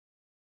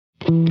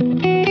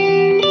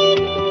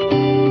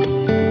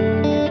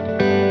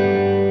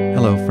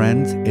Hello,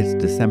 friends. It's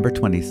December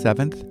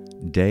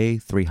 27th, day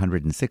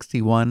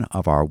 361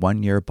 of our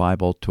one-year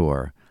Bible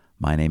tour.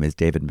 My name is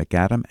David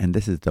MacAdam, and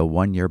this is the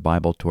One-Year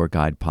Bible Tour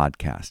Guide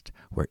podcast,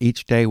 where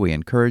each day we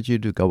encourage you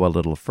to go a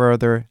little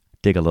further,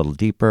 dig a little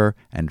deeper,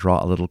 and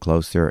draw a little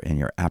closer in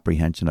your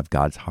apprehension of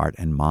God's heart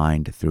and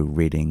mind through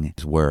reading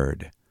His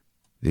Word.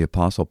 The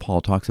Apostle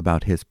Paul talks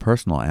about his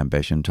personal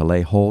ambition to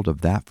lay hold of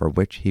that for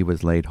which he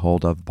was laid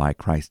hold of by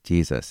Christ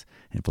Jesus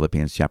in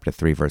Philippians chapter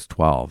 3, verse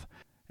 12.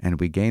 And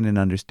we gain an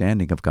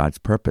understanding of God's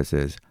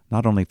purposes,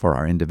 not only for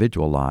our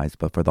individual lives,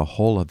 but for the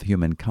whole of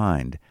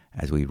humankind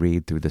as we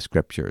read through the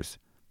Scriptures.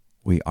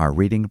 We are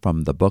reading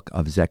from the book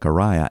of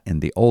Zechariah in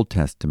the Old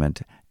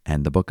Testament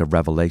and the book of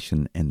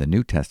Revelation in the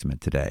New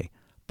Testament today,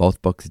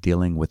 both books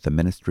dealing with the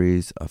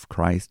ministries of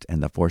Christ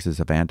and the forces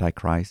of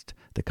Antichrist,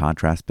 the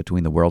contrast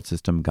between the world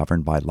system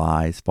governed by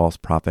lies, false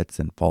prophets,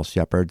 and false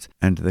shepherds,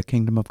 and the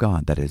kingdom of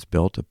God that is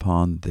built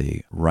upon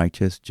the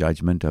righteous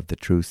judgment of the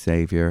true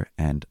Savior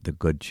and the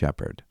Good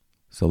Shepherd.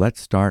 So let's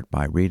start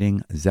by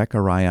reading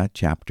Zechariah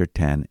chapter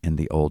 10 in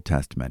the Old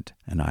Testament,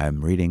 and I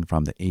am reading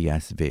from the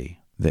ESV,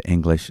 the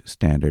English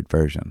Standard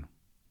Version.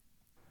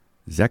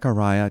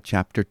 Zechariah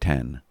chapter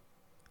 10,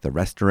 the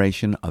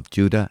restoration of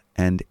Judah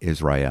and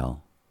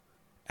Israel.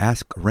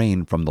 Ask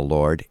rain from the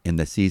Lord in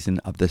the season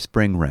of the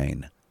spring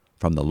rain,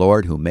 from the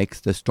Lord who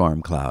makes the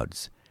storm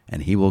clouds,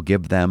 and he will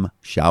give them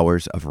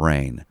showers of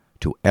rain,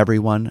 to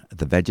everyone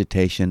the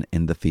vegetation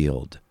in the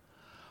field.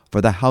 For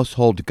the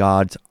household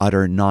gods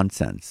utter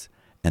nonsense,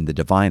 and the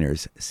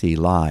diviners see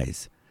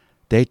lies.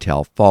 They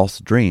tell false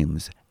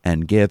dreams,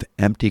 and give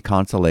empty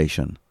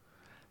consolation.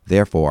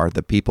 Therefore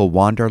the people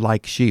wander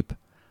like sheep.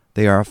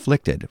 They are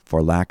afflicted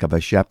for lack of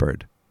a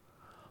shepherd.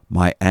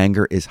 My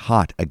anger is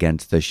hot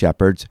against the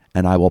shepherds,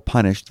 and I will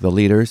punish the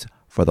leaders,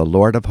 for the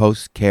Lord of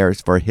hosts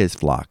cares for his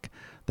flock,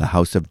 the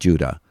house of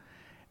Judah,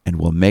 and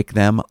will make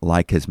them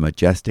like his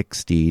majestic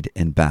steed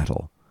in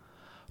battle.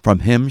 From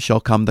him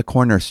shall come the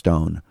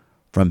cornerstone,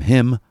 from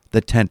him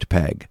the tent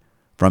peg,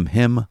 from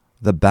him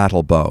the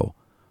battle bow,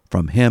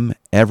 from him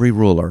every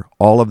ruler,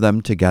 all of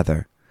them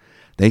together.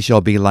 They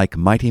shall be like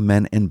mighty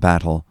men in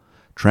battle,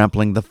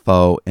 trampling the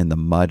foe in the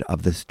mud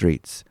of the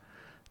streets.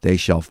 They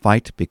shall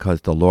fight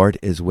because the Lord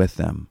is with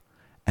them,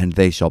 and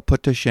they shall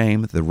put to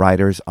shame the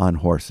riders on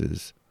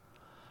horses.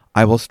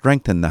 I will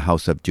strengthen the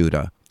house of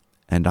Judah,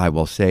 and I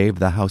will save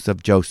the house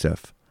of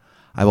Joseph.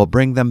 I will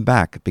bring them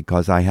back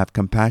because I have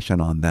compassion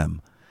on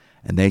them,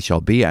 and they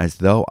shall be as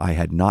though I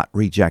had not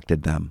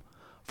rejected them,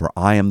 for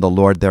I am the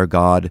Lord their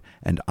God,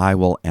 and I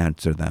will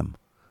answer them.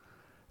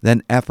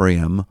 Then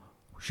Ephraim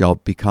shall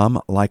become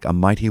like a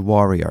mighty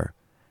warrior,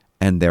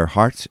 and their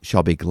hearts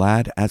shall be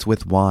glad as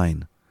with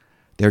wine.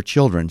 Their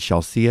children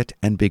shall see it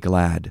and be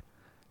glad.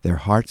 Their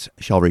hearts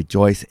shall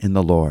rejoice in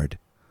the Lord.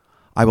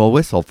 I will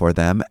whistle for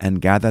them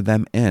and gather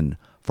them in,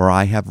 for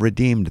I have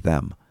redeemed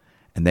them,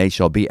 and they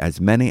shall be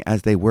as many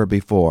as they were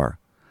before.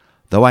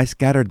 Though I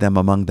scattered them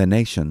among the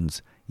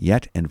nations,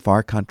 yet in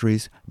far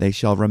countries they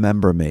shall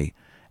remember me,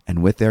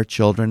 and with their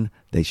children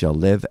they shall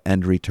live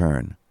and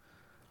return.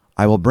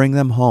 I will bring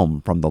them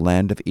home from the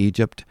land of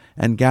Egypt,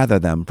 and gather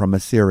them from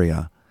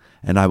Assyria,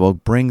 and I will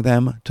bring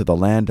them to the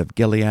land of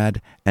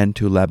Gilead and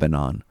to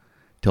Lebanon,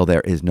 till there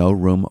is no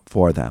room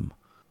for them.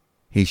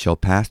 He shall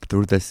pass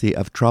through the sea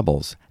of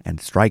troubles, and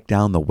strike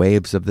down the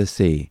waves of the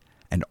sea,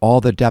 and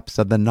all the depths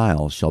of the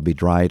Nile shall be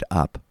dried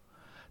up.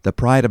 The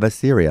pride of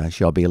Assyria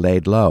shall be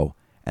laid low,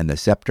 and the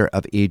scepter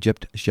of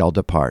Egypt shall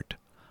depart.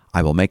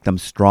 I will make them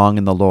strong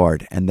in the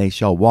Lord, and they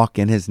shall walk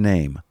in his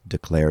name,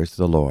 declares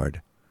the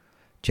Lord.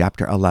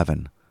 Chapter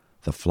 11.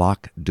 The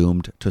flock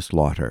doomed to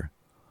slaughter.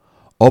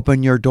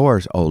 Open your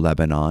doors, O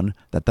Lebanon,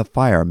 that the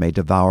fire may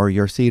devour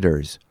your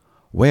cedars.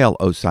 Wail,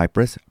 O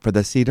Cypress, for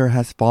the cedar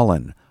has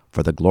fallen,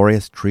 for the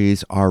glorious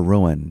trees are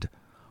ruined.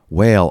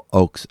 Wail,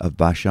 oaks of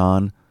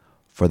Bashan,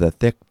 for the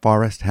thick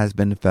forest has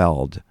been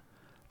felled.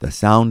 The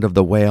sound of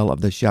the wail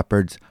of the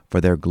shepherds,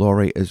 for their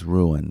glory is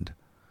ruined.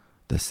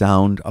 The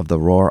sound of the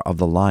roar of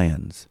the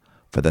lions,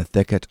 for the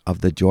thicket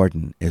of the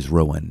Jordan is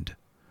ruined.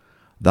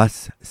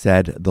 Thus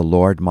said the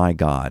Lord my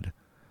God,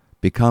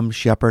 become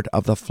shepherd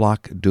of the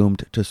flock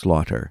doomed to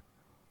slaughter.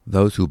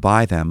 Those who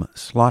buy them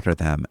slaughter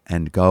them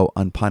and go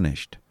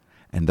unpunished,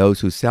 and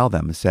those who sell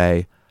them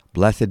say,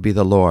 Blessed be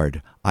the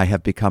Lord, I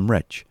have become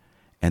rich,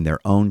 and their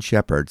own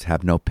shepherds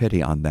have no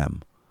pity on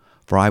them.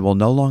 For I will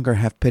no longer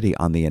have pity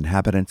on the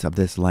inhabitants of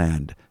this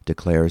land,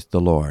 declares the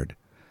Lord.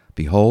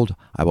 Behold,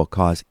 I will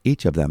cause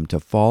each of them to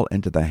fall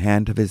into the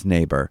hand of his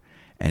neighbor,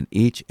 and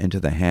each into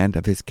the hand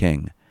of his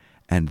king,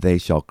 and they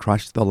shall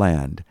crush the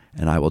land,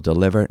 and I will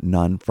deliver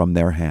none from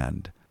their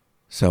hand.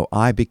 So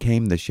I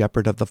became the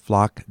shepherd of the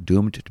flock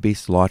doomed to be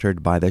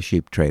slaughtered by the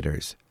sheep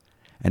traders.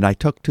 And I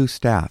took 2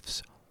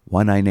 staffs,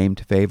 one I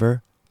named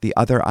Favor, the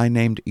other I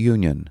named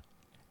Union,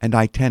 and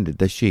I tended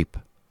the sheep.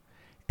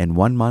 In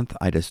 1 month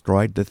I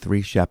destroyed the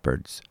 3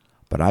 shepherds,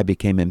 but I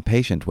became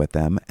impatient with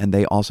them, and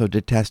they also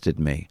detested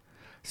me.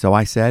 So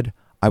I said,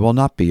 I will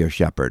not be your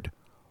shepherd.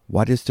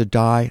 What is to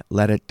die,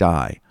 let it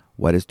die.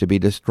 What is to be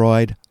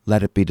destroyed,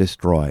 let it be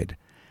destroyed.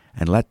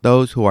 And let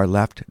those who are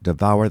left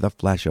devour the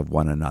flesh of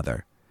one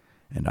another.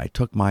 And I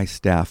took my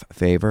staff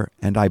favor,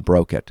 and I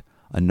broke it,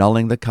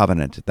 annulling the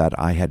covenant that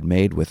I had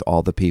made with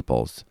all the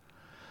peoples.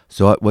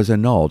 So it was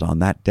annulled on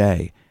that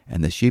day,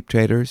 and the sheep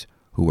traders,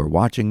 who were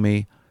watching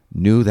me,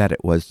 knew that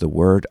it was the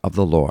word of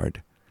the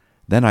Lord.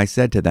 Then I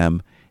said to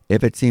them,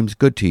 If it seems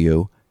good to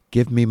you,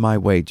 give me my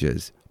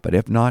wages, but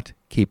if not,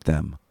 keep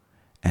them.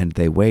 And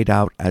they weighed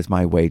out as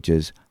my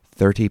wages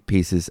 30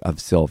 pieces of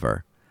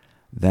silver.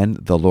 Then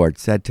the Lord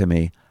said to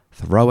me,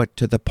 Throw it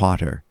to the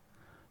potter,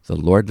 the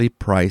lordly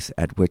price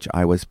at which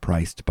I was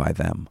priced by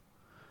them.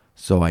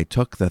 So I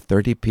took the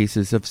 30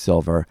 pieces of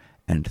silver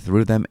and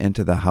threw them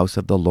into the house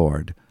of the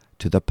Lord,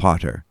 to the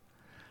potter.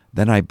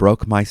 Then I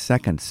broke my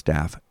second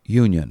staff,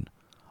 union,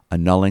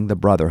 annulling the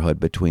brotherhood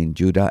between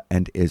Judah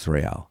and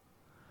Israel.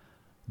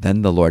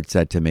 Then the Lord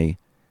said to me,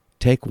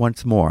 Take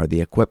once more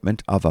the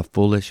equipment of a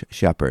foolish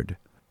shepherd.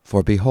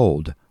 For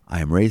behold, I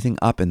am raising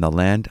up in the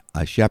land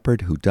a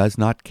shepherd who does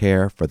not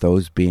care for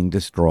those being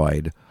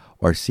destroyed,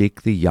 or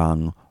seek the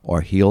young,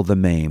 or heal the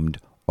maimed,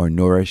 or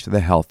nourish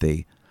the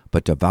healthy,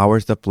 but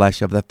devours the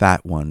flesh of the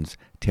fat ones,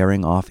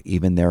 tearing off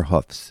even their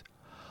hoofs.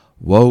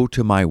 Woe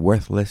to my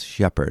worthless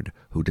shepherd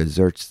who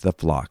deserts the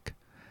flock.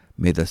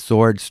 May the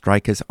sword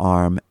strike his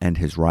arm and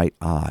his right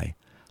eye.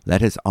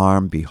 Let his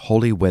arm be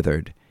wholly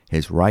withered,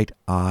 his right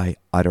eye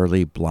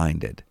utterly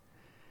blinded.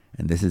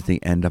 And this is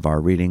the end of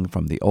our reading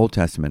from the Old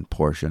Testament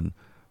portion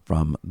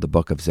from the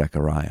book of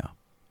Zechariah.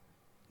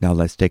 Now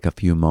let's take a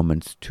few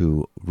moments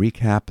to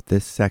recap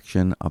this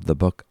section of the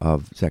book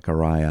of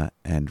Zechariah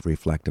and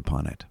reflect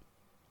upon it.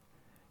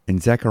 In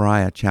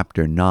Zechariah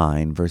chapter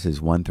 9, verses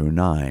 1 through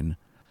 9,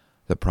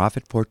 the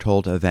prophet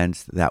foretold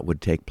events that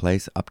would take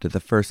place up to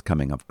the first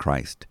coming of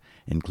Christ,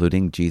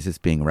 including Jesus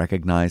being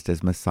recognized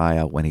as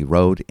Messiah when he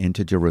rode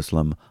into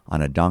Jerusalem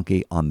on a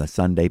donkey on the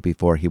Sunday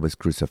before he was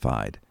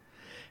crucified.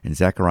 In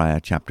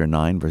Zechariah chapter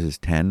 9, verses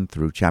 10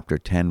 through chapter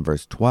 10,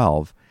 verse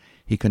 12,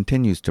 he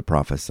continues to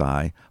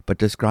prophesy, but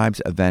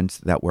describes events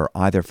that were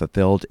either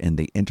fulfilled in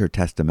the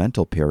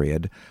intertestamental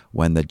period,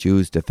 when the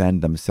Jews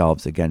defend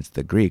themselves against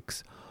the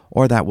Greeks,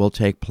 or that will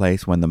take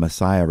place when the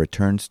Messiah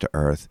returns to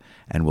earth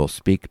and will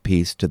speak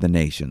peace to the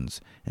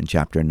nations, in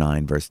chapter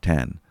 9, verse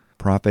 10.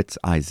 Prophets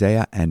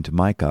Isaiah and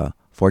Micah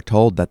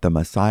foretold that the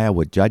Messiah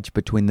would judge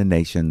between the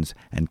nations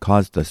and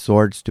cause the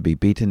swords to be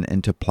beaten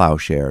into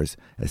plowshares,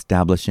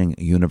 establishing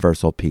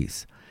universal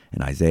peace,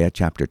 in Isaiah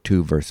chapter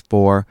 2, verse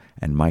 4,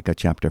 and Micah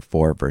chapter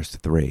 4, verse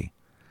 3.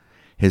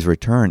 His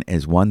return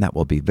is one that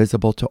will be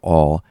visible to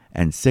all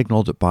and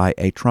signaled by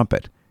a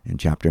trumpet, in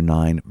chapter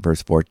 9,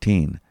 verse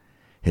 14.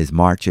 His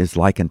march is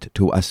likened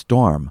to a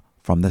storm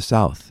from the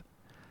south.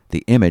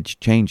 The image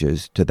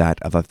changes to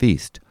that of a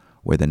feast,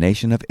 where the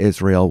nation of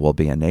Israel will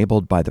be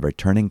enabled by the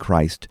returning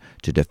Christ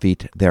to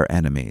defeat their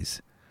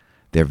enemies.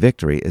 Their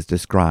victory is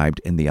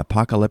described in the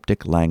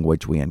apocalyptic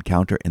language we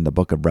encounter in the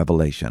book of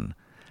Revelation.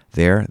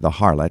 There, the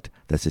harlot,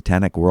 the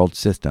satanic world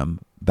system,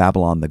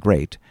 Babylon the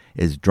Great,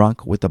 is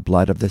drunk with the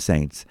blood of the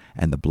saints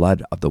and the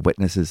blood of the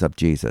witnesses of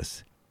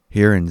Jesus.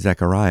 Here in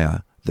Zechariah,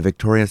 the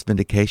victorious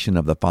vindication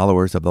of the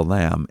followers of the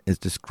Lamb is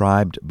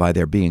described by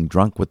their being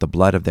drunk with the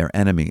blood of their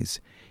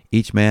enemies.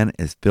 Each man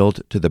is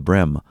filled to the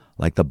brim,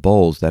 like the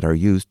bowls that are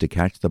used to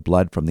catch the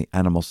blood from the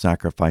animal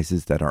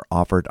sacrifices that are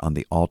offered on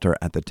the altar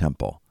at the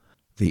temple.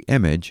 The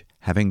image,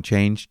 having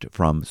changed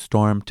from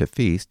storm to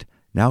feast,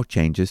 now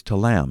changes to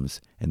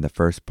lambs in the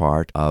first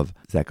part of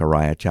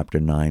Zechariah chapter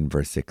 9,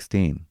 verse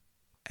 16,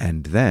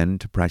 and then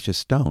to precious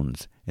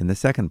stones in the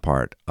second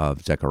part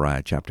of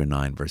Zechariah chapter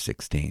 9, verse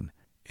 16,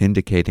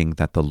 indicating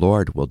that the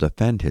Lord will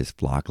defend his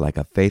flock like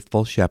a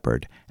faithful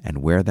shepherd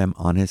and wear them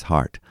on his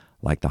heart,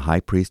 like the high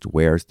priest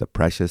wears the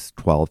precious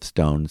 12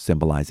 stones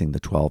symbolizing the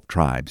 12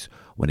 tribes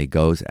when he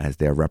goes as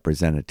their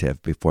representative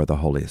before the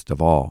holiest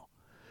of all.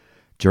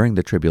 During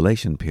the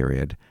tribulation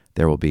period,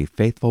 there will be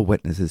faithful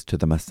witnesses to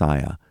the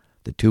Messiah,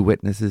 the 2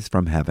 witnesses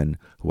from heaven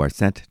who are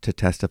sent to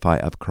testify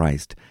of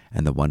Christ,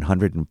 and the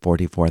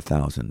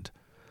 144,000.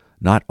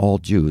 Not all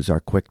Jews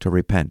are quick to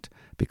repent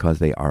because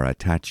they are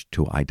attached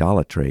to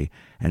idolatry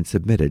and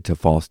submitted to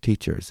false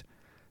teachers.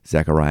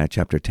 Zechariah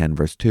chapter 10,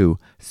 verse 2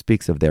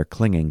 speaks of their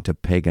clinging to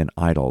pagan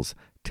idols,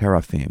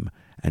 teraphim,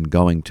 and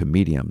going to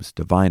mediums,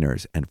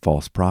 diviners, and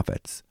false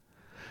prophets.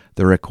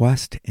 The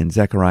request in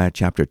Zechariah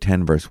chapter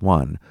 10, verse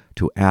 1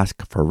 to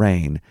ask for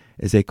rain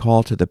is a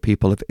call to the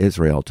people of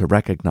Israel to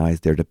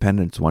recognize their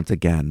dependence once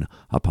again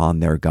upon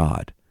their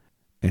God.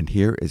 And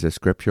here is a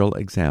scriptural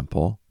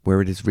example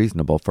where it is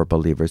reasonable for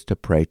believers to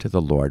pray to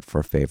the Lord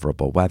for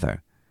favorable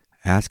weather.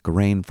 Ask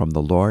rain from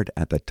the Lord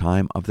at the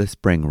time of the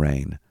spring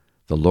rain,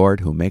 the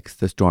Lord who makes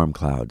the storm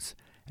clouds,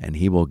 and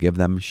he will give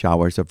them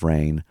showers of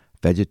rain,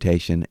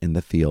 vegetation in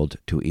the field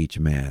to each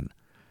man.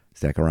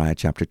 Zechariah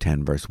chapter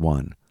 10, verse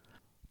 1.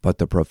 But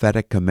the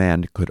prophetic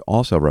command could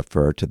also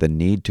refer to the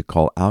need to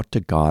call out to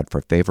God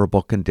for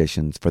favorable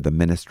conditions for the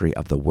ministry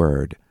of the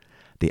Word.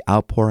 The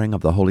outpouring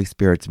of the Holy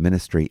Spirit's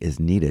ministry is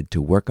needed to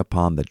work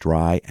upon the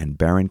dry and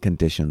barren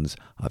conditions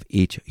of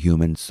each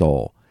human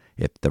soul.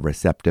 if the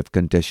receptive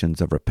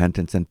conditions of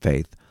repentance and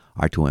faith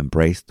are to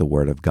embrace the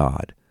Word of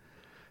God.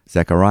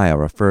 Zechariah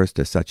refers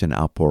to such an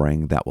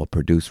outpouring that will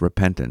produce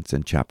repentance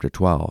in chapter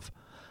 12.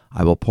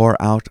 I will pour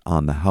out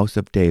on the house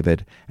of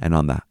David and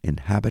on the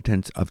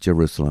inhabitants of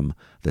Jerusalem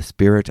the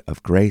spirit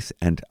of grace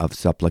and of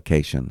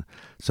supplication,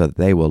 so that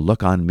they will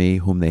look on me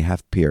whom they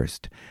have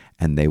pierced,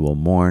 and they will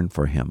mourn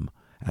for him,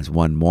 as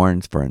one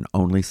mourns for an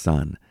only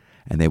son,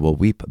 and they will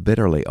weep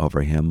bitterly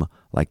over him,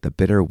 like the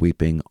bitter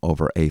weeping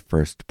over a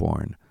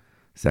firstborn.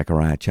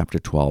 Zechariah chapter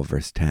 12,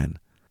 verse 10.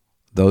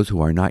 Those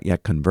who are not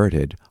yet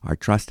converted are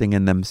trusting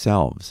in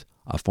themselves,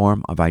 a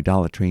form of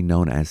idolatry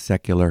known as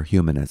secular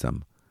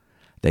humanism.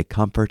 They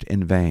comfort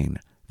in vain,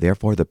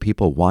 therefore the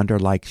people wander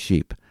like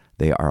sheep.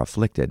 They are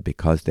afflicted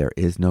because there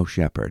is no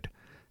shepherd.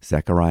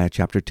 Zechariah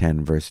chapter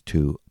 10, verse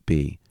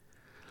 2b.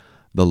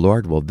 The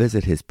Lord will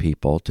visit his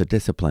people to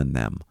discipline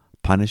them,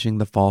 punishing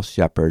the false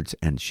shepherds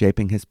and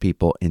shaping his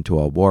people into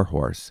a war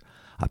horse,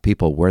 a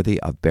people worthy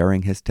of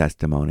bearing his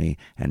testimony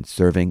and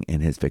serving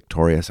in his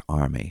victorious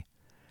army.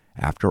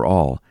 After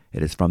all,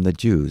 it is from the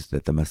Jews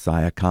that the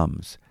Messiah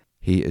comes.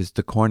 He is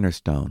the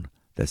cornerstone,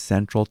 the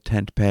central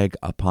tent peg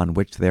upon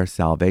which their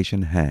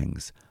salvation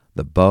hangs,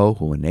 the bow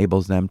who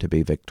enables them to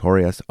be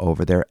victorious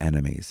over their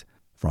enemies.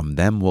 From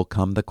them will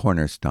come the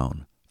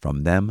cornerstone,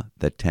 from them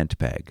the tent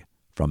peg,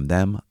 from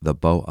them the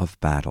bow of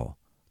battle,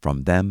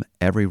 from them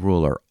every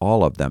ruler,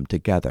 all of them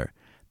together.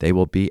 They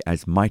will be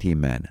as mighty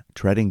men,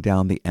 treading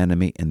down the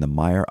enemy in the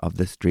mire of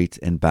the streets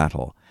in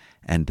battle,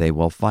 and they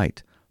will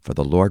fight, for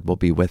the Lord will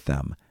be with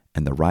them,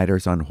 and the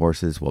riders on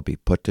horses will be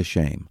put to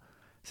shame.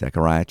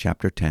 Zechariah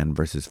chapter 10,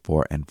 verses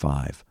 4 and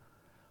 5.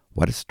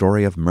 What a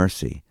story of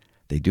mercy!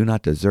 They do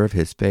not deserve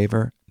his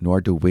favor,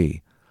 nor do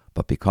we,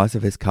 but because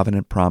of his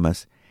covenant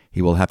promise,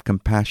 he will have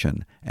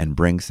compassion and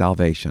bring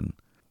salvation.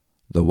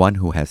 The one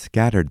who has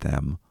scattered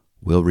them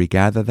will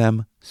regather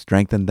them,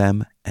 strengthen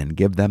them, and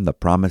give them the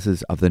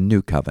promises of the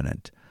new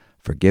covenant,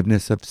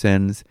 forgiveness of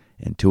sins,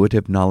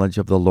 intuitive knowledge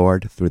of the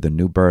Lord through the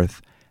new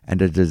birth,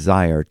 and a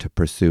desire to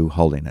pursue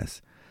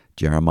holiness.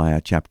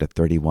 Jeremiah chapter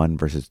 31,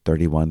 verses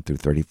 31 through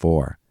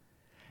 34.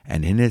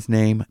 And in his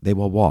name they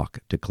will walk,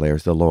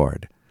 declares the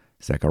Lord.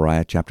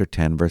 Zechariah chapter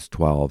 10, verse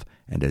 12,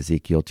 and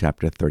Ezekiel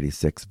chapter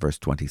 36, verse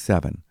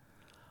 27.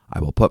 I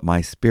will put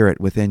my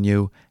spirit within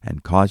you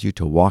and cause you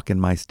to walk in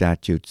my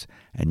statutes,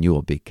 and you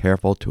will be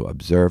careful to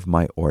observe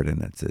my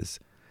ordinances.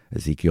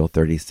 Ezekiel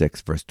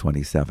 36, verse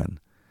 27.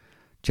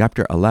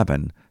 Chapter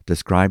 11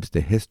 describes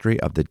the history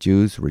of the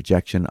Jews'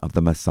 rejection of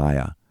the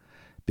Messiah.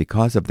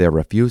 Because of their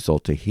refusal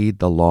to heed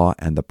the law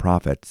and the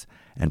prophets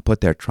and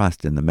put their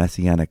trust in the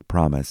messianic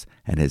promise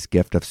and his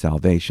gift of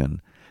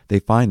salvation, they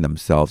find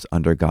themselves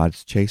under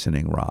God's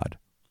chastening rod.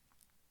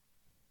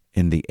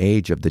 In the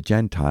age of the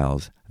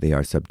Gentiles, they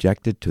are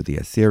subjected to the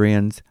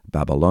Assyrians,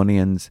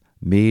 Babylonians,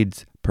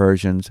 Medes,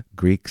 Persians,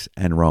 Greeks,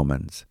 and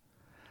Romans.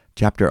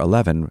 Chapter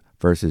 11,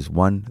 verses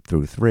 1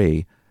 through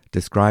 3,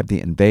 describe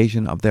the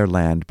invasion of their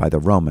land by the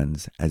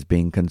Romans as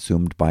being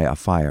consumed by a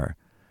fire.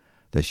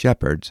 The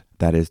shepherds,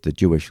 that is, the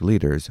Jewish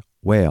leaders,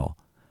 wail.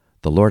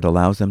 The Lord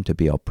allows them to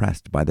be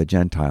oppressed by the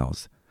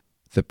Gentiles.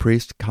 The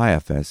priest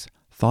Caiaphas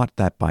thought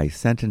that by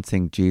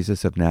sentencing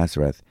Jesus of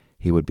Nazareth,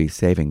 he would be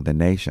saving the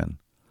nation.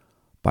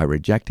 By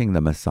rejecting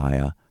the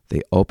Messiah,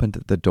 they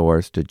opened the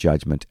doors to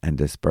judgment and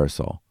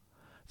dispersal.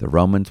 The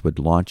Romans would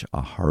launch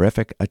a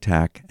horrific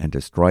attack and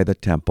destroy the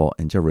temple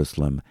in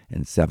Jerusalem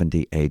in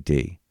 70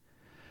 A.D.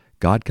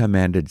 God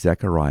commanded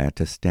Zechariah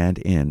to stand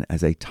in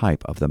as a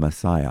type of the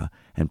Messiah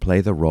and play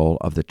the role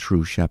of the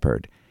true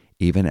shepherd,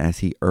 even as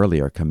he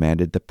earlier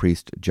commanded the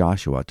priest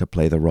Joshua to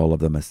play the role of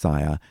the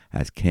Messiah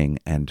as king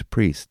and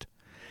priest.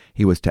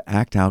 He was to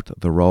act out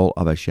the role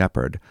of a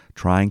shepherd,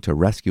 trying to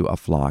rescue a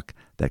flock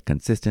that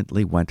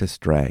consistently went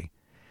astray.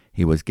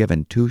 He was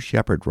given 2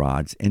 shepherd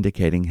rods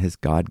indicating his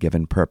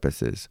God-given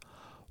purposes.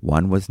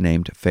 One was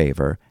named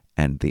favor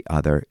and the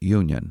other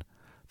union.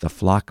 The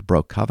flock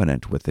broke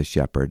covenant with the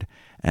shepherd,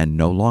 and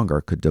no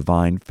longer could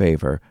divine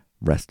favor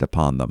rest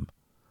upon them.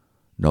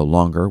 No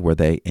longer were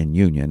they in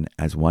union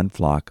as one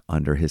flock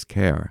under his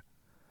care.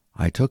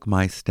 I took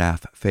my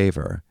staff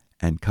favor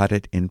and cut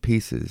it in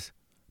pieces,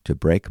 to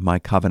break my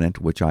covenant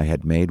which I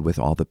had made with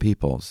all the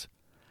peoples.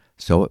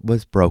 So it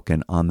was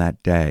broken on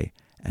that day,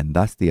 and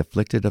thus the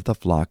afflicted of the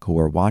flock who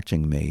were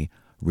watching me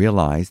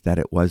realized that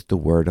it was the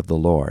word of the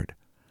Lord.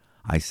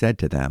 I said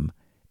to them,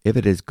 If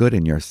it is good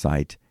in your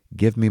sight,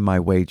 give me my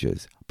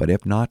wages, but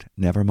if not,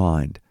 never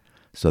mind.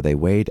 So they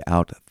weighed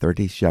out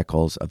 30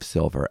 shekels of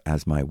silver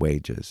as my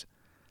wages.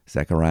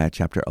 Zechariah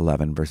chapter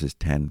 11, verses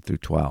 10 through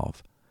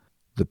 12.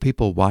 The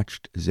people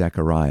watched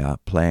Zechariah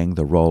playing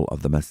the role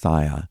of the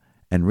Messiah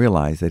and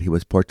realized that he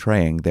was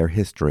portraying their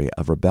history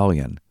of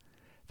rebellion.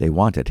 They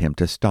wanted him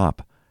to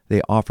stop.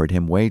 They offered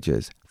him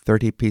wages,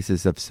 30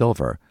 pieces of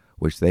silver,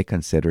 which they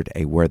considered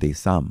a worthy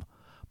sum.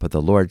 But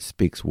the Lord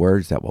speaks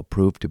words that will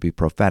prove to be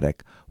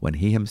prophetic when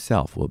he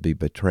himself will be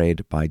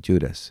betrayed by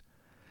Judas.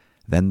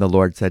 Then the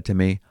Lord said to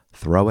me,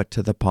 Throw it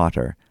to the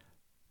potter,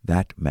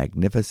 that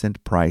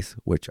magnificent price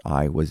which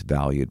I was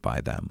valued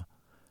by them.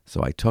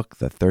 So I took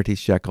the 30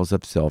 shekels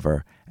of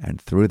silver and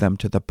threw them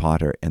to the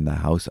potter in the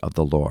house of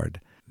the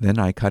Lord. Then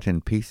I cut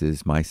in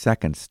pieces my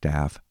second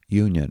staff,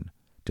 union,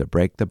 to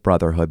break the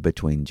brotherhood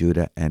between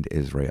Judah and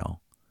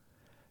Israel.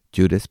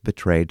 Judas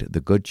betrayed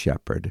the good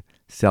shepherd,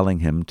 selling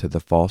him to the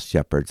false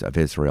shepherds of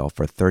Israel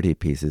for 30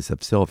 pieces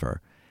of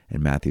silver,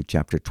 in Matthew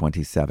chapter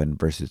 27,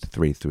 verses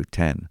 3 through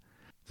 10.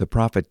 The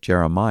prophet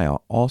Jeremiah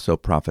also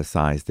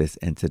prophesies this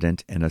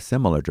incident in a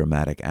similar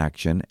dramatic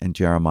action in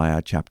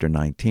Jeremiah chapter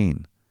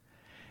 19.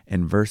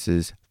 In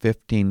verses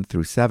 15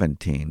 through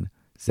 17,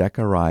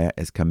 Zechariah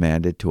is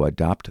commanded to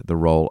adopt the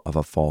role of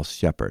a false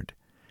shepherd.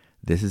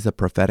 This is a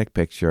prophetic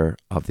picture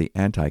of the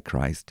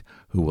Antichrist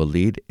who will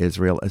lead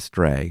Israel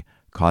astray,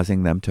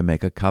 causing them to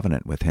make a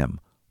covenant with him,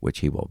 which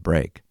he will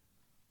break.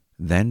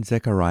 Then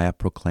Zechariah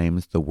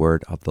proclaims the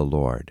word of the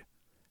Lord.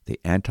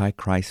 The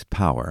Antichrist's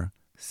power,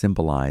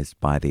 symbolized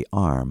by the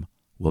arm,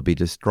 will be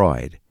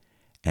destroyed,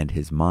 and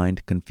his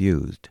mind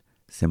confused,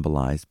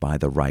 symbolized by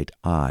the right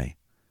eye.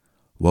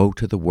 Woe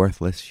to the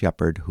worthless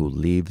shepherd who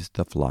leaves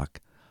the flock.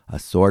 A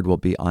sword will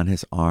be on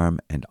his arm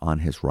and on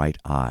his right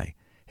eye.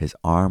 His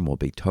arm will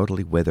be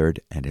totally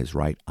withered, and his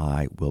right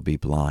eye will be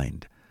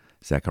blind.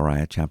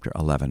 Zechariah chapter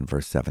 11,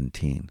 verse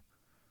 17.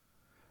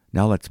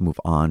 Now let's move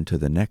on to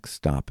the next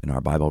stop in our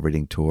Bible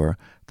reading tour,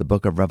 the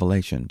book of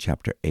Revelation,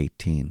 chapter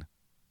 18.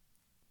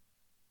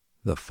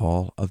 The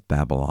Fall of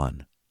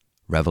Babylon.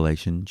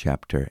 Revelation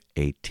chapter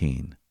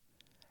 18.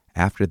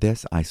 After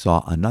this I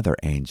saw another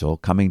angel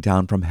coming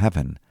down from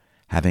heaven,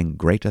 having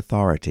great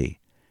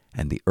authority,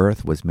 and the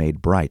earth was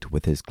made bright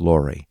with his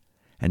glory.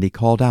 And he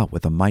called out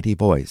with a mighty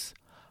voice,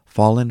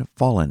 Fallen,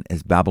 fallen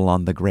is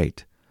Babylon the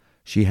Great.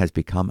 She has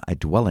become a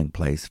dwelling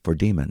place for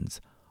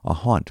demons, a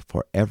haunt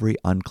for every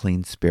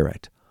unclean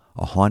spirit,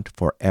 a haunt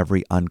for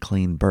every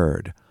unclean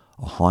bird,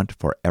 a haunt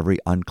for every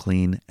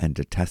unclean and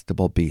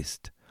detestable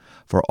beast.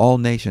 For all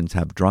nations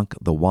have drunk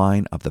the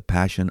wine of the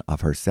passion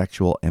of her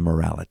sexual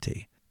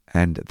immorality.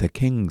 And the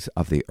kings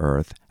of the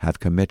earth have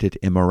committed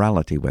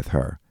immorality with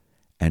her,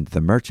 and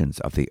the merchants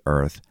of the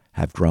earth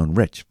have grown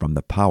rich from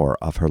the power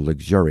of her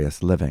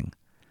luxurious living.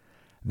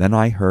 Then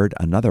I heard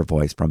another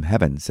voice from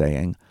heaven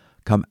saying,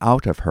 Come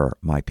out of her,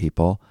 my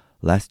people,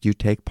 lest you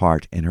take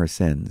part in her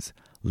sins,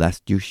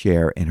 lest you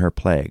share in her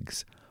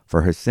plagues.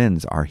 For her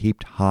sins are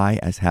heaped high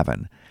as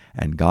heaven,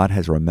 and God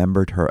has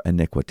remembered her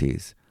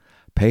iniquities.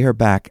 Pay her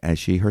back as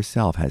she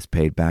herself has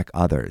paid back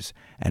others,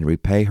 and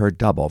repay her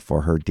double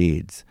for her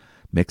deeds.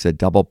 Mix a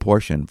double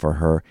portion for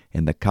her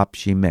in the cup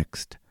she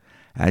mixed.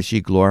 As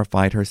she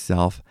glorified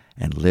herself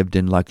and lived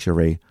in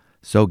luxury,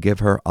 so give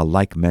her a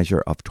like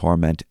measure of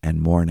torment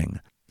and mourning.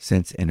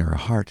 Since in her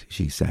heart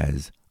she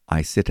says,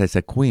 I sit as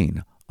a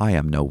queen, I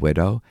am no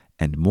widow,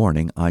 and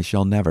mourning I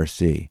shall never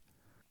see.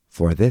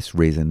 For this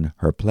reason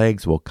her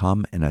plagues will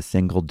come in a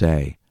single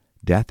day,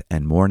 death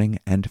and mourning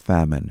and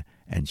famine,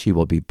 and she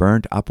will be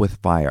burned up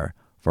with fire,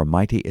 for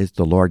mighty is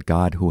the Lord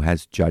God who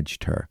has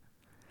judged her.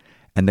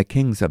 And the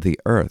kings of the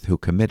earth who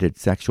committed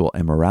sexual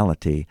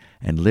immorality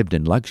and lived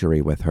in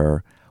luxury with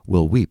her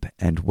will weep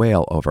and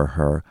wail over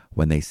her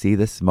when they see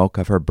the smoke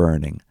of her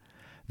burning.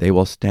 They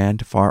will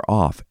stand far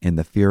off in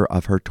the fear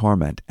of her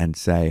torment and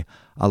say,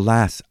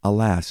 Alas,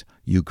 alas,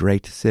 you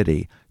great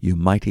city, you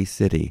mighty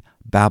city,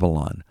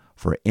 Babylon,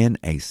 for in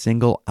a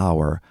single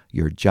hour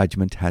your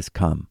judgment has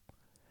come.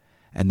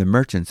 And the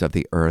merchants of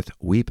the earth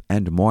weep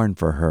and mourn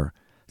for her,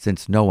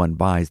 since no one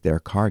buys their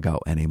cargo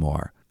any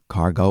more.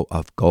 Cargo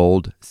of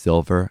gold,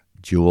 silver,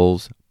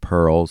 jewels,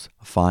 pearls,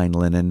 fine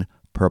linen,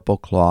 purple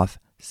cloth,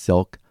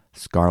 silk,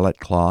 scarlet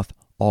cloth,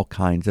 all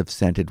kinds of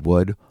scented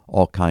wood,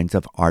 all kinds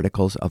of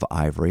articles of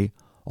ivory,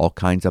 all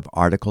kinds of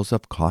articles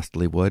of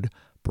costly wood,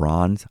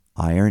 bronze,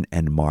 iron,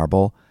 and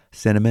marble,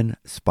 cinnamon,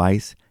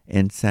 spice,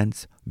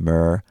 incense,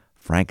 myrrh,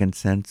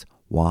 frankincense,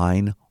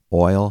 wine,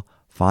 oil,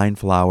 fine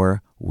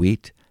flour,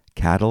 wheat,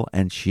 cattle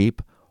and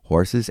sheep,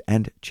 horses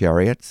and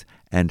chariots,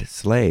 and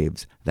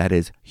slaves, that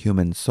is,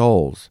 human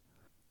souls.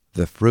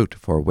 The fruit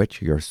for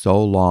which your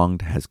soul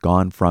longed has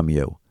gone from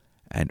you,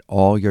 and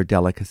all your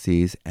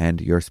delicacies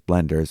and your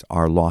splendors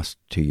are lost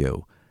to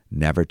you,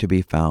 never to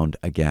be found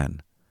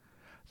again.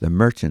 The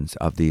merchants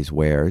of these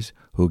wares,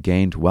 who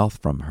gained wealth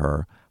from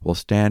her, will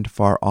stand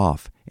far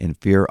off in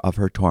fear of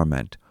her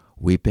torment,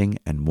 weeping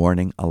and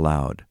mourning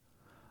aloud.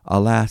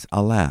 Alas,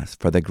 alas,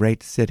 for the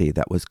great city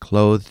that was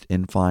clothed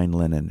in fine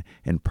linen,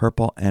 in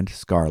purple and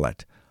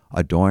scarlet,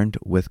 adorned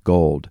with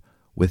gold,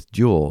 with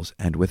jewels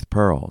and with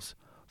pearls,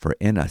 for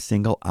in a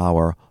single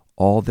hour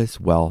all this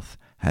wealth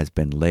has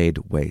been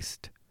laid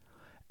waste.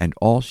 And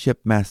all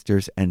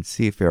shipmasters and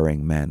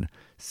seafaring men,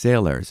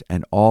 sailors,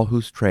 and all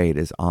whose trade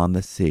is on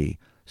the sea,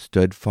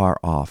 stood far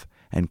off,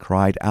 and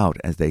cried out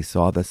as they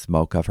saw the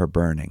smoke of her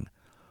burning.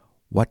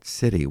 What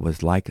city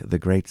was like the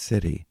great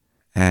city?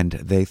 And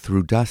they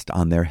threw dust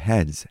on their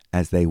heads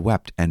as they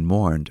wept and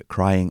mourned,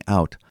 crying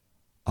out,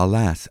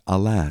 Alas,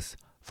 alas,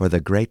 for the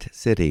great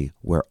city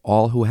where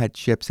all who had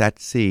ships at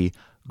sea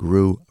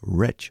grew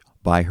rich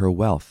by her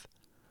wealth,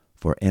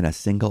 for in a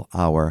single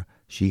hour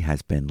she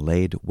has been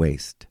laid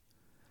waste.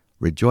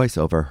 Rejoice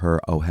over her,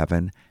 O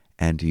heaven,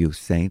 and you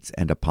saints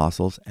and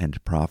apostles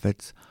and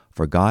prophets,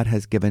 for God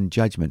has given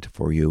judgment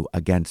for you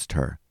against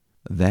her."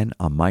 Then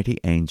a mighty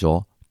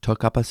angel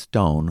took up a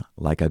stone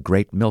like a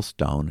great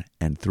millstone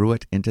and threw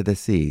it into the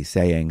sea,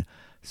 saying,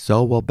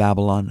 "So will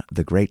Babylon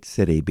the great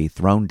city be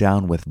thrown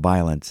down with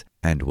violence,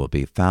 and will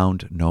be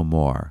found no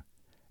more.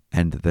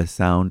 And the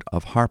sound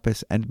of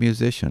harpists and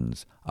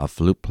musicians, of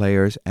flute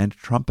players and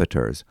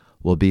trumpeters,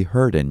 will be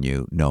heard in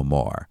you no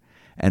more.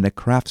 And a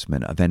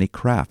craftsman of any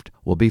craft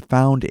will be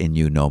found in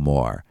you no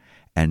more.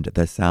 And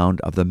the sound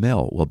of the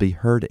mill will be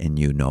heard in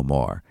you no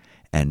more.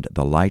 And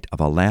the light of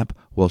a lamp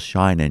will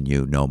shine in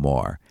you no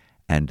more.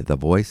 And the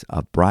voice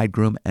of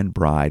bridegroom and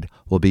bride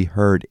will be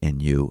heard in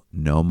you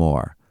no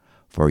more.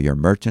 For your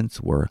merchants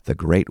were the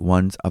great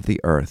ones of the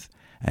earth,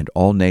 and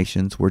all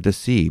nations were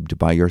deceived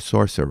by your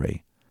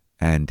sorcery.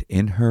 And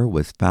in her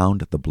was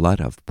found the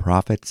blood of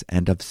prophets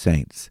and of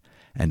saints,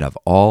 and of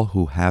all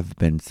who have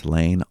been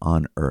slain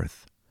on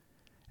earth."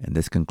 And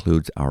this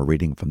concludes our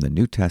reading from the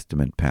New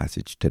Testament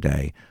passage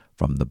today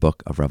from the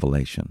book of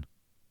Revelation.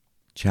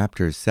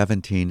 Chapters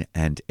 17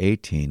 and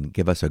 18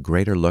 give us a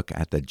greater look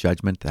at the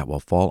judgment that will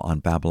fall on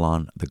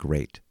Babylon the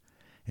Great.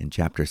 In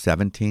chapter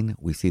 17,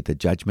 we see the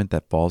judgment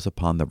that falls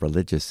upon the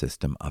religious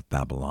system of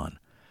Babylon.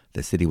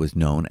 The city was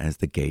known as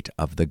the Gate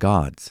of the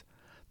Gods.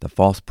 The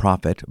false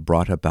prophet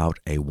brought about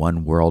a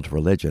one-world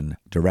religion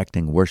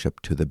directing worship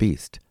to the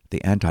beast,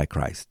 the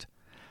Antichrist.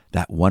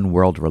 That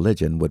one-world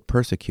religion would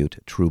persecute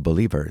true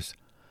believers.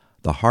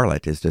 The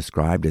harlot is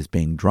described as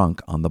being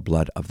drunk on the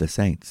blood of the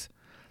saints.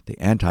 The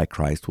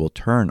Antichrist will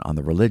turn on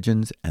the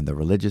religions and the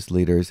religious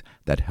leaders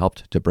that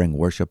helped to bring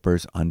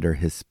worshipers under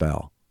his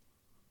spell.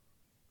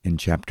 In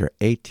chapter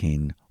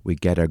 18, we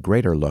get a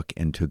greater look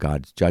into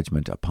God's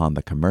judgment upon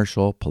the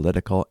commercial,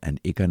 political, and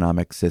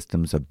economic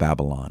systems of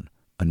Babylon.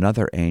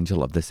 Another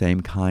angel of the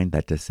same kind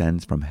that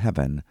descends from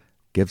heaven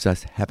gives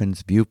us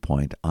heaven's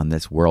viewpoint on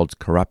this world's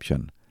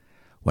corruption.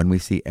 When we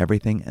see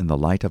everything in the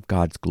light of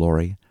God's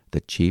glory, the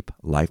cheap,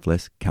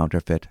 lifeless,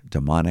 counterfeit,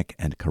 demonic,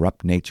 and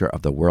corrupt nature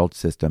of the world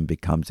system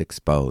becomes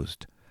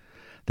exposed.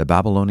 The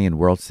Babylonian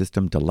world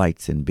system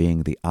delights in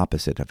being the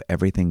opposite of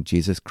everything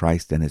Jesus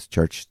Christ and his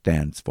church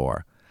stands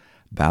for.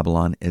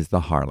 Babylon is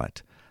the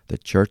harlot. The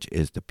church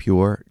is the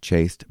pure,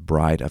 chaste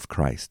bride of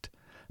Christ.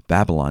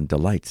 Babylon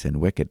delights in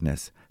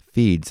wickedness,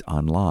 feeds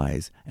on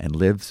lies, and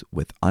lives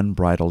with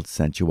unbridled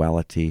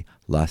sensuality,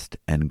 lust,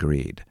 and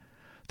greed.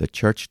 The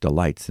church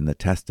delights in the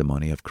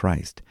testimony of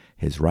Christ,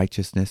 his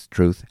righteousness,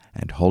 truth,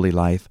 and holy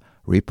life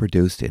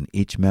reproduced in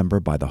each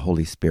member by the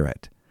Holy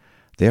Spirit.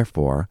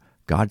 Therefore,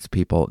 God's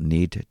people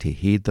need to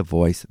heed the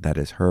voice that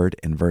is heard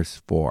in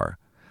verse 4.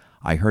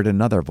 "I heard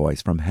another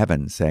voice from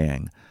heaven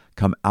saying,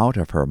 'Come out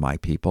of her, my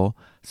people,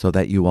 so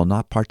that you will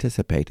not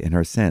participate in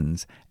her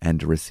sins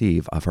and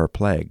receive of her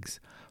plagues.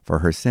 For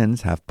her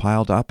sins have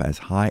piled up as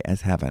high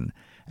as heaven,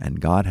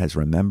 and God has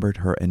remembered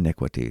her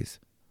iniquities.'"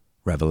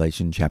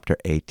 Revelation chapter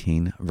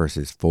 18,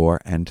 verses 4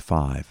 and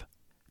 5.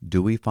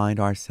 Do we find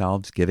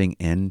ourselves giving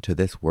in to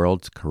this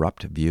world's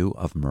corrupt view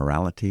of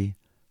morality,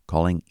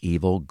 calling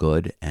evil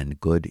good and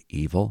good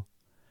evil?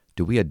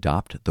 Do we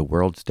adopt the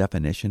world's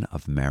definition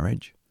of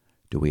marriage?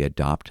 Do we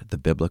adopt the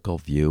biblical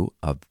view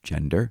of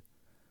gender,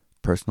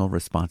 personal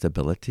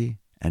responsibility,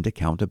 and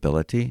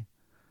accountability?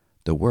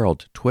 The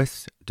world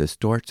twists,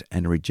 distorts,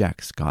 and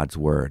rejects God's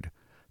word.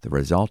 The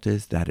result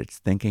is that its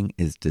thinking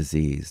is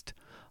diseased.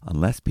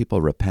 Unless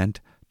people repent,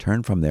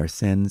 turn from their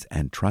sins,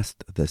 and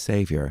trust the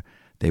Savior,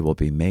 they will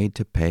be made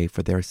to pay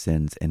for their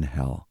sins in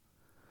hell.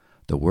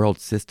 The world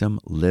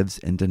system lives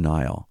in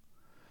denial.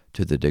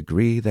 To the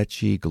degree that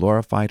she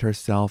glorified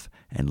herself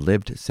and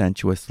lived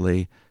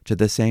sensuously, to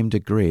the same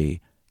degree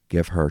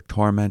give her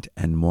torment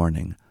and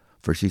mourning.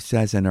 For she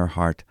says in her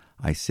heart,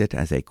 "I sit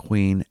as a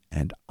queen,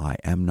 and I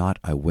am not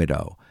a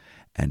widow,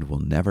 and will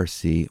never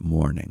see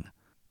mourning."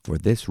 For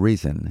this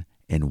reason,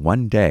 in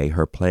one day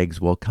her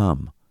plagues will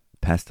come,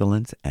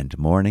 pestilence and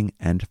mourning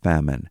and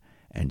famine,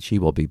 and she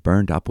will be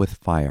burned up with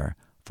fire,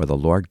 for the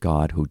Lord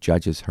God who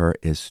judges her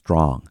is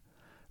strong.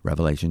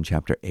 Revelation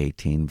chapter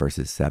 18,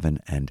 verses 7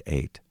 and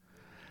 8.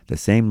 The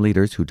same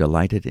leaders who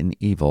delighted in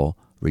evil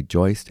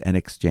rejoiced and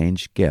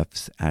exchanged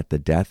gifts at the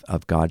death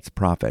of God's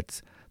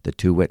prophets, the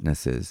two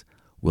witnesses,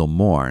 will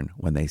mourn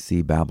when they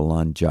see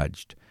Babylon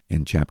judged,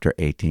 in chapter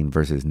 18,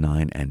 verses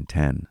 9 and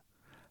 10.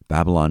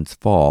 Babylon's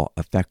fall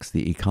affects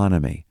the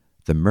economy.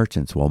 The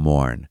merchants will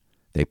mourn.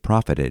 They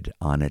profited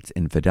on its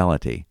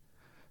infidelity.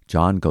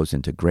 John goes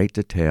into great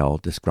detail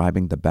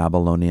describing the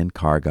Babylonian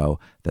cargo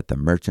that the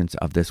merchants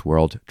of this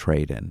world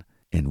trade in.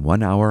 In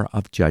 1 hour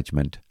of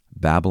judgment,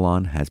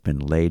 Babylon has been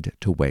laid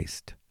to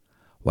waste.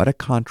 What a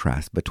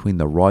contrast between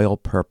the royal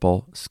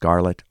purple,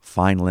 scarlet,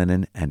 fine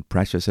linen, and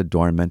precious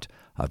adornment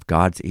of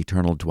God's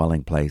eternal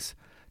dwelling place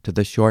to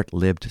the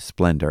short-lived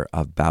splendor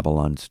of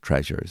Babylon's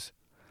treasures.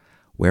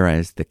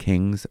 Whereas the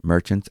kings,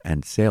 merchants,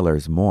 and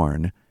sailors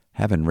mourn,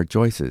 heaven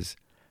rejoices.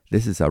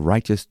 This is a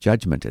righteous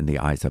judgment in the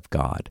eyes of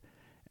God,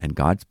 and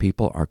God's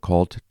people are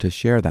called to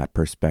share that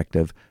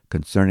perspective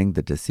concerning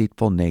the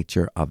deceitful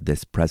nature of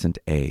this present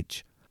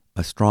age.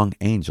 A strong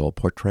angel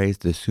portrays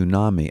the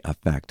tsunami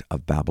effect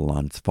of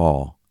Babylon's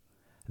fall.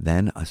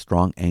 Then a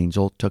strong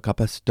angel took up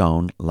a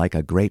stone like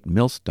a great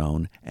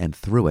millstone and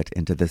threw it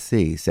into the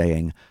sea,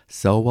 saying,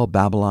 "So will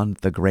Babylon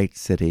the great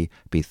city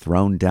be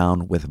thrown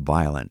down with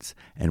violence,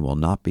 and will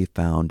not be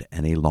found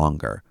any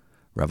longer."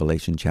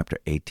 Revelation chapter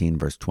 18,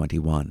 verse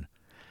 21.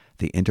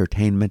 The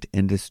entertainment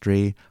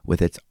industry,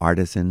 with its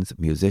artisans,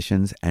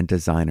 musicians, and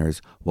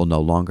designers, will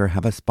no longer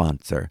have a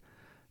sponsor.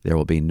 There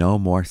will be no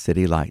more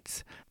city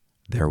lights.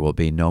 There will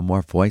be no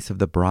more voice of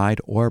the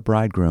bride or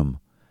bridegroom.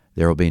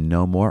 There will be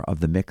no more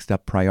of the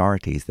mixed-up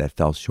priorities that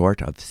fell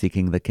short of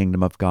seeking the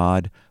kingdom of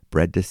God,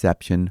 bred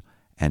deception,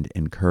 and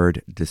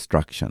incurred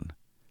destruction.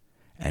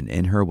 And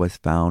in her was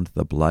found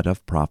the blood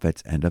of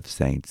prophets and of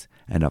saints,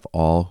 and of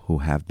all who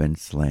have been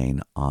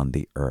slain on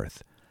the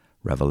earth.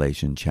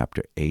 Revelation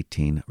chapter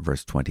 18,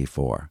 verse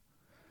 24.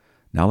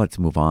 Now let's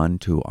move on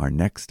to our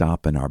next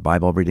stop in our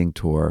Bible reading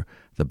tour,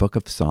 the book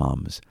of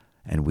Psalms,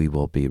 and we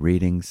will be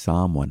reading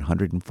Psalm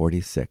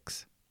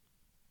 146.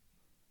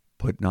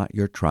 Put not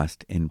your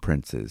trust in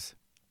princes.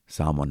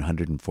 Psalm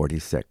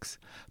 146.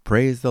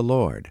 Praise the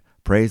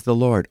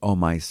Lord, O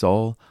my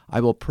soul.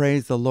 I will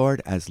praise the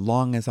Lord as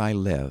long as I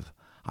live.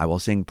 I will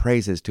sing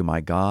praises to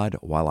my God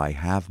while I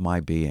have my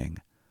being.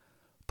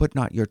 Put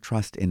not your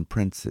trust in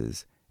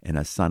princes, in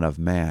a son of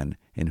man,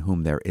 in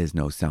whom there is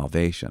no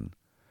salvation.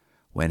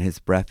 When his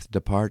breath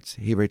departs,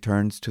 he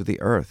returns to the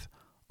earth.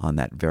 On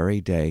that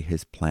very day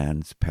his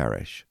plans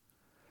perish.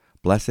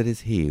 Blessed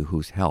is he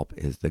whose help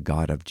is the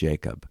God of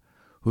Jacob,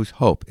 whose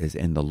hope is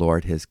in the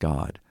Lord his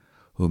God,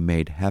 who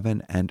made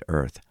heaven and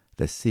earth,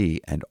 the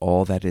sea and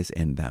all that is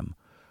in them,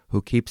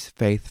 who keeps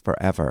faith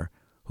forever,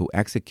 who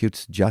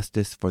executes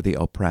justice for the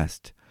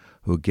oppressed,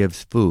 who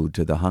gives food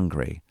to the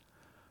hungry.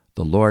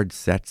 The Lord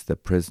sets the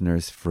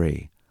prisoners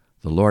free.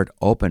 The Lord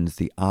opens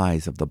the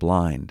eyes of the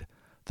blind.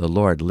 The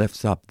Lord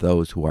lifts up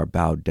those who are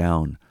bowed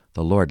down.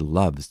 The Lord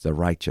loves the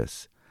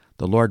righteous.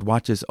 The Lord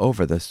watches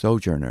over the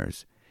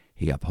sojourners.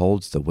 He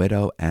upholds the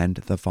widow and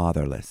the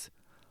fatherless.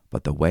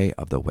 But the way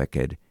of the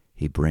wicked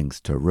he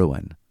brings to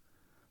ruin.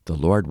 The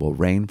Lord will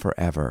reign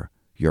forever,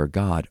 your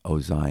God, O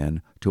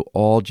Zion, to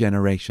all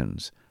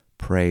generations.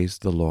 Praise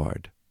the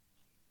Lord.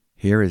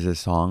 Here is a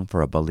song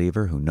for a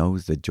believer who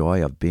knows the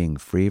joy of being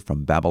free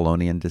from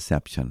Babylonian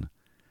deception.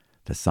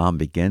 The psalm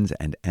begins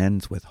and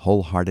ends with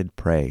wholehearted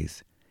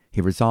praise.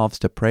 He resolves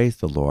to praise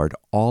the Lord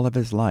all of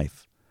his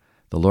life.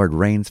 The Lord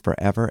reigns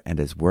forever and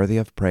is worthy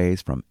of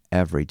praise from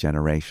every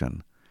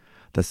generation.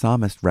 The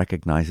psalmist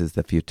recognizes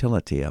the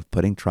futility of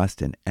putting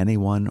trust in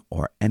anyone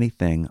or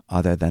anything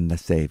other than the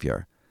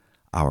Savior.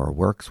 Our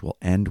works will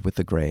end with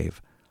the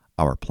grave.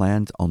 Our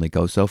plans only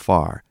go so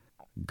far.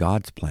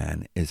 God's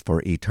plan is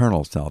for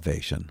eternal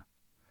salvation.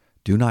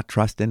 Do not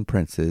trust in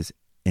princes,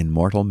 in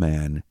mortal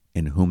man,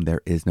 in whom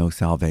there is no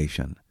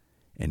salvation.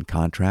 In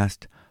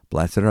contrast,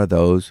 blessed are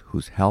those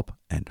whose help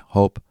and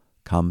hope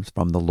comes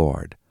from the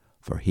Lord,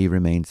 for he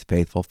remains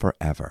faithful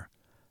forever.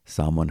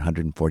 Psalm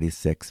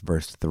 146,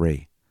 verse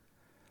 3.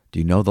 Do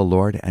you know the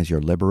Lord as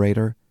your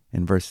liberator?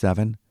 In verse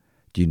 7,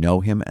 do you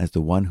know him as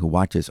the one who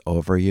watches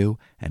over you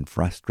and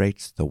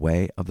frustrates the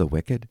way of the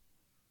wicked?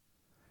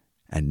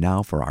 And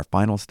now for our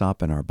final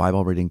stop in our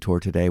Bible reading tour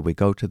today, we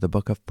go to the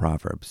book of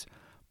Proverbs.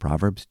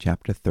 Proverbs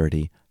chapter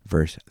 30,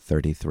 verse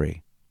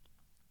 33.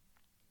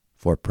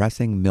 For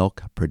pressing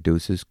milk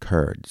produces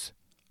curds,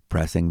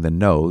 pressing the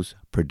nose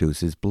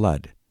produces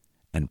blood,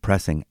 and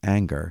pressing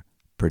anger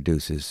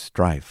produces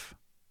strife.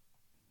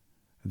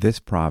 This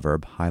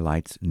proverb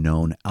highlights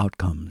known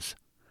outcomes.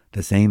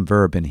 The same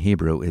verb in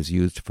Hebrew is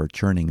used for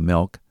churning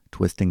milk,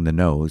 twisting the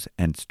nose,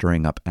 and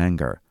stirring up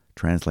anger,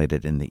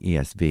 translated in the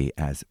ESV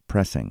as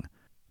pressing.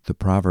 The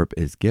proverb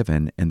is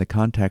given in the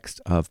context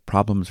of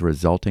problems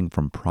resulting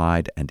from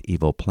pride and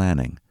evil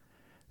planning.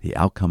 The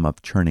outcome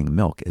of churning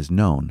milk is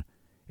known.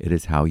 It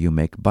is how you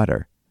make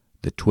butter.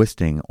 The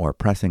twisting or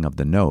pressing of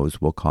the nose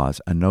will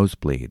cause a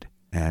nosebleed.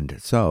 And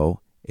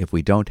so, if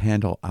we don't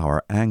handle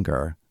our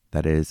anger,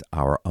 that is,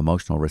 our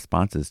emotional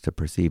responses to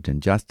perceived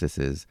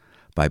injustices,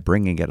 by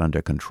bringing it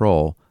under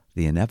control,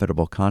 the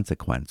inevitable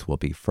consequence will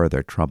be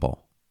further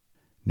trouble.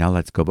 Now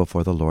let's go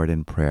before the Lord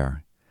in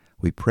prayer.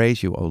 We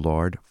praise you, O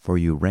Lord, for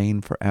you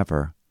reign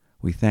forever.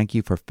 We thank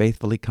you for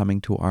faithfully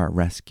coming to our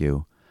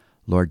rescue.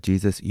 Lord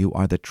Jesus, you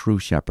are the true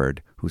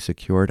shepherd who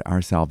secured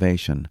our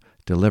salvation,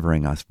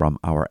 delivering us from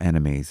our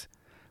enemies.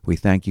 We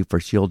thank you for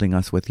shielding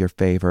us with your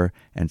favor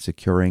and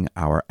securing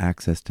our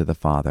access to the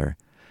Father.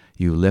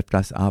 You lift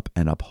us up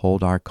and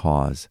uphold our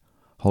cause.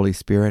 Holy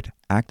Spirit,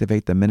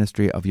 activate the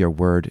ministry of your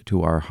word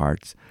to our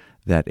hearts,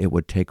 that it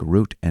would take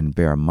root and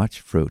bear much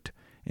fruit.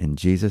 In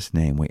Jesus'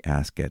 name we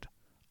ask it.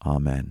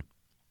 Amen.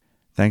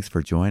 Thanks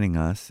for joining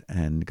us,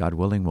 and God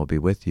willing, we'll be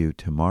with you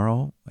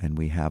tomorrow, and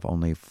we have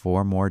only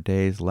 4 more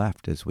days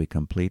left as we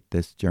complete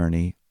this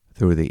journey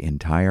through the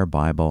entire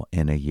Bible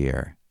in a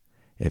year.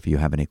 If you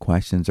have any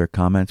questions or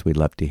comments, we'd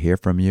love to hear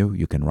from you.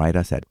 You can write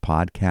us at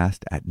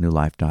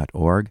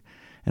podcast@newlife.org.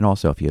 And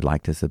also, if you'd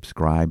like to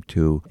subscribe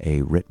to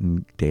a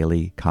written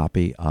daily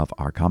copy of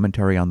our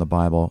commentary on the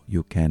Bible,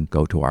 you can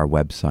go to our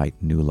website,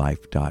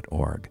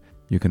 newlife.org.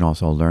 You can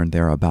also learn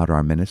there about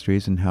our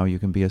ministries and how you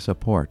can be a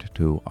support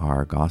to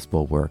our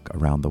gospel work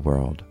around the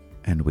world.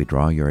 And we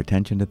draw your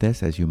attention to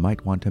this as you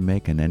might want to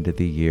make an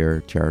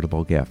end-of-the-year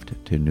charitable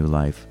gift to New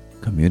Life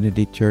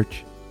Community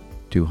Church,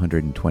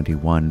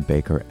 221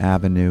 Baker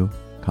Avenue,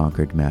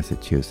 Concord,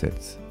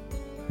 Massachusetts.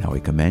 Now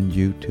we commend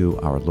you to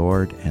our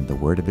Lord and the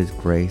word of his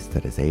grace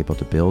that is able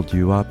to build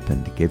you up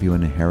and to give you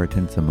an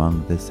inheritance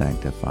among the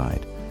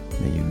sanctified.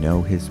 May you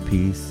know his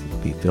peace,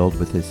 be filled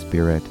with his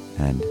Spirit,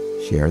 and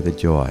share the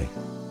joy